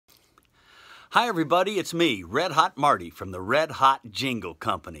Hi everybody, it's me, RedHot Marty from the RedHot Jingle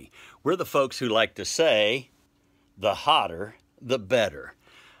Company. We're the folks who like to say, the hotter, the better.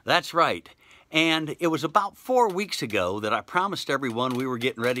 That's right. And it was about 4 weeks ago that I promised everyone we were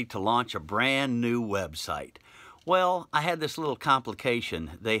getting ready to launch a brand new website. Well, I had this little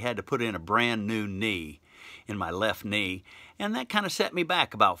complication. They had to put in a brand new knee in my left knee, and that kind of set me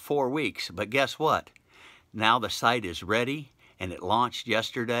back about 4 weeks. But guess what? Now the site is ready, and it launched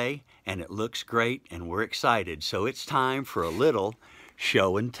yesterday, and it looks great, and we're excited. So it's time for a little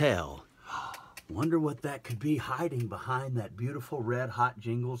show and tell. Wonder what that could be hiding behind that beautiful RedHot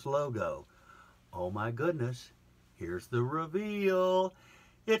Jingles logo. Oh my goodness, here's the reveal.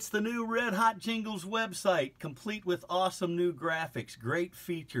 It's the new RedHot Jingles website, complete with awesome new graphics, great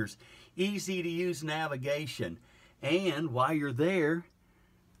features, easy to use navigation. And while you're there,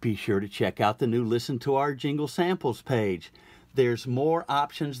 be sure to check out the new Listen to Our Jingle Samples page. There's more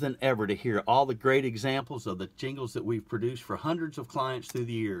options than ever to hear all the great examples of the jingles that we've produced for hundreds of clients through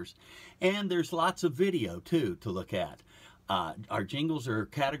the years. And there's lots of video, too, to look at. Our jingles are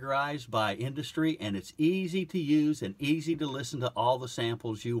categorized by industry, and it's easy to use and easy to listen to all the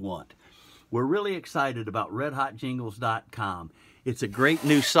samples you want. We're really excited about RedHotJingles.com. It's a great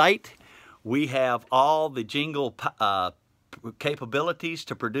new site. We have all the jingle capabilities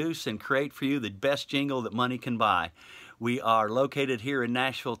to produce and create for you the best jingle that money can buy. We are located here in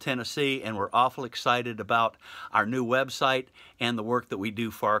Nashville, Tennessee, and we're awful excited about our new website and the work that we do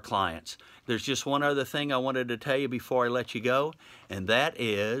for our clients. There's just one other thing I wanted to tell you before I let you go, and that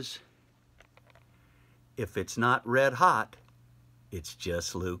is, if it's not red hot, it's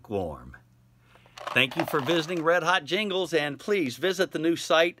just lukewarm. Thank you for visiting RedHot Jingles, and please visit the new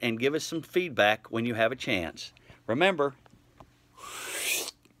site and give us some feedback when you have a chance. Remember,